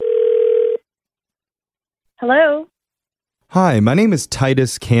Hello. Hi, my name is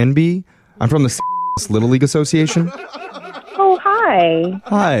Titus Canby. I'm from the Little League Association. Oh, hi.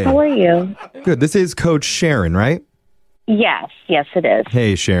 Hi. How are you? Good. This is Coach Sharon, right? Yes, it is.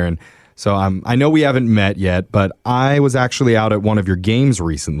 Hey, Sharon. So I know we haven't met yet, but I was actually out at one of your games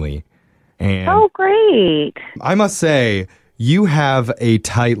recently. And Oh, great. I must say, you have a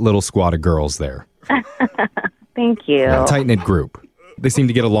tight little squad of girls there. Thank you. A tight-knit group. They seem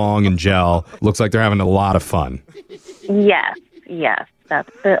to get along and gel. Looks like they're having a lot of fun. Yes, that's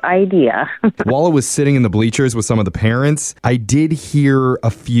the idea. While I was sitting in the bleachers with some of the parents, I did hear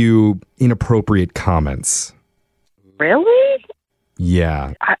a few inappropriate comments. Really?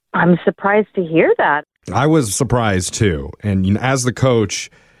 Yeah. I'm surprised to hear that. I was surprised too. And as the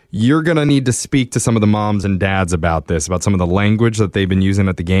coach, you're going to need to speak to some of the moms and dads about this, about some of the language that they've been using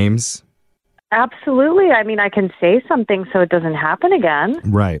at the games. Absolutely. I mean, I can say something so it doesn't happen again.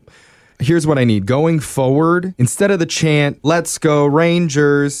 Right. Here's what I need. Going forward, instead of the chant, "Let's go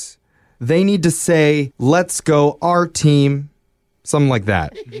Rangers," they need to say, "Let's go our team." Something like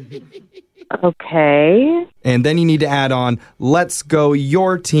that. Okay. And then you need to add on, "Let's go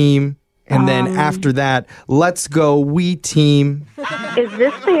your team." And then after that, "Let's go we team." Is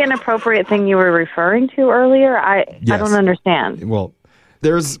this the inappropriate thing you were referring to earlier? I don't understand. Well,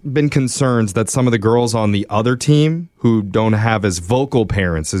 there's been concerns that some of the girls on the other team who don't have as vocal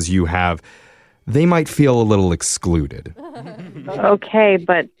parents as you have, they might feel a little excluded. Okay,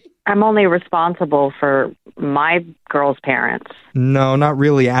 but I'm only responsible for my girls' parents. No, not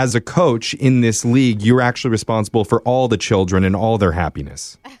really. As a coach in this league, you're actually responsible for all the children and all their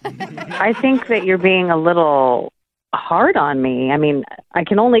happiness. I think that you're being a little hard on me. I mean, I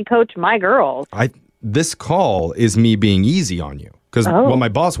can only coach my girls. This call is me being easy on you. Because what my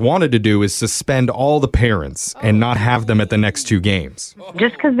boss wanted to do is suspend all the parents and not have them at the next two games.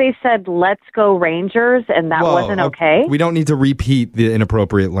 Just because they said, "Let's go Rangers," and that wasn't okay? We don't need to repeat the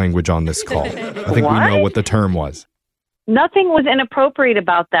inappropriate language on this call. I think we know what the term was. Nothing was inappropriate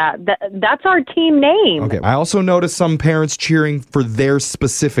about that. That's our team name. Okay. I also noticed some parents cheering for their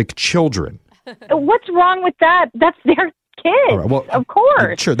specific children. What's wrong with that? That's their kids, All right, of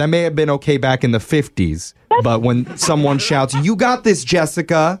course. Sure, that may have been okay back in the 50s, but when someone shouts, "You got this,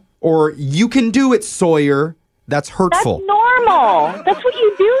 Jessica," or "You can do it, Sawyer," that's hurtful. That's normal. That's what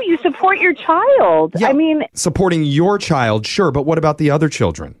you do. You support your child. Yeah, I mean, supporting your child, sure, but what about the other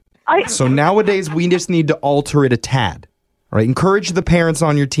children? So nowadays, we just need to alter it a tad. All right, encourage the parents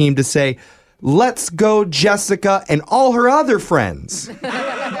on your team to say, "Let's go, Jessica and all her other friends."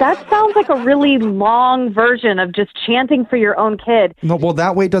 that sounds like a really long version of just chanting for your own kid. No, well,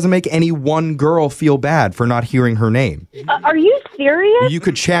 that way it doesn't make any one girl feel bad for not hearing her name. Are you serious? You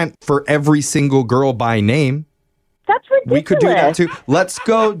could chant for every single girl by name. That's ridiculous. We could do that too. "Let's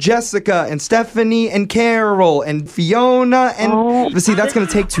go, Jessica and Stephanie and Carol and Fiona and..." See, that's going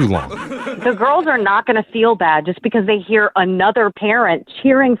to take too long. The girls are not going to feel bad just because they hear another parent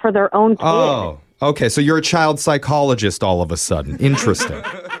cheering for their own kid. Oh, okay. So you're a child psychologist all of a sudden. Interesting.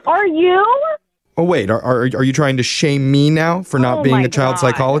 Are you? Oh, wait. Are you trying to shame me now for not being a child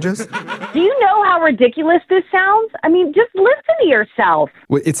psychologist? Do you know how ridiculous this sounds? I mean, just listen to yourself.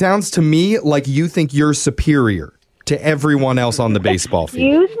 Well, it sounds to me like you think you're superior to everyone else on the baseball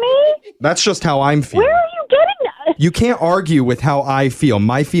field. Excuse me? That's just how I'm feeling. Where are you getting... You can't argue with how I feel.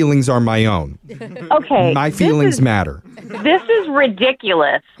 My feelings are my own. Okay. My feelings matter. This is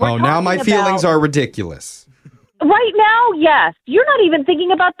ridiculous. Now my feelings are ridiculous. Right now, yes. You're not even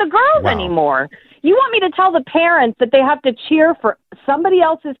thinking about the girls anymore. You want me to tell the parents that they have to cheer for somebody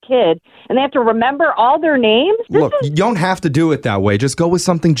else's kid and they have to remember all their names? Look, you don't have to do it that way. Just go with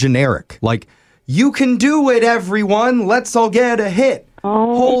something generic. Like, "You can do it, everyone. Let's all get a hit.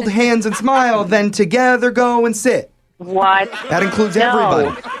 Hold hands and smile, then together go and sit." What? That includes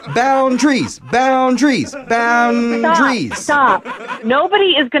everybody. Boundaries, boundaries, boundaries. Stop.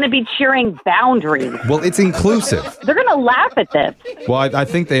 Nobody is going to be cheering boundaries. Well, it's inclusive. They're going to laugh at this. Well, I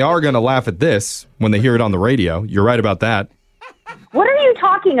think they are going to laugh at this when they hear it on the radio. You're right about that. What are you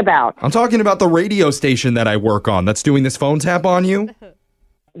talking about? I'm talking about the radio station that I work on that's doing this phone tap on you.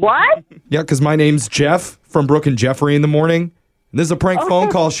 What? Yeah, because my name's Jeff from Brooke and Jeffrey in the morning. This is a prank phone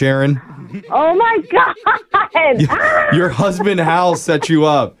call, Sharon. Oh, my God. Your husband, Hal, set you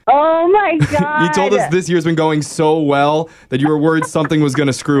up. Oh, my God. He told us this year's been going so well that you were worried something was going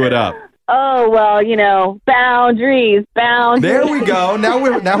to screw it up. Oh, well, you know, boundaries. There we go. Now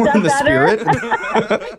we're in the spirit.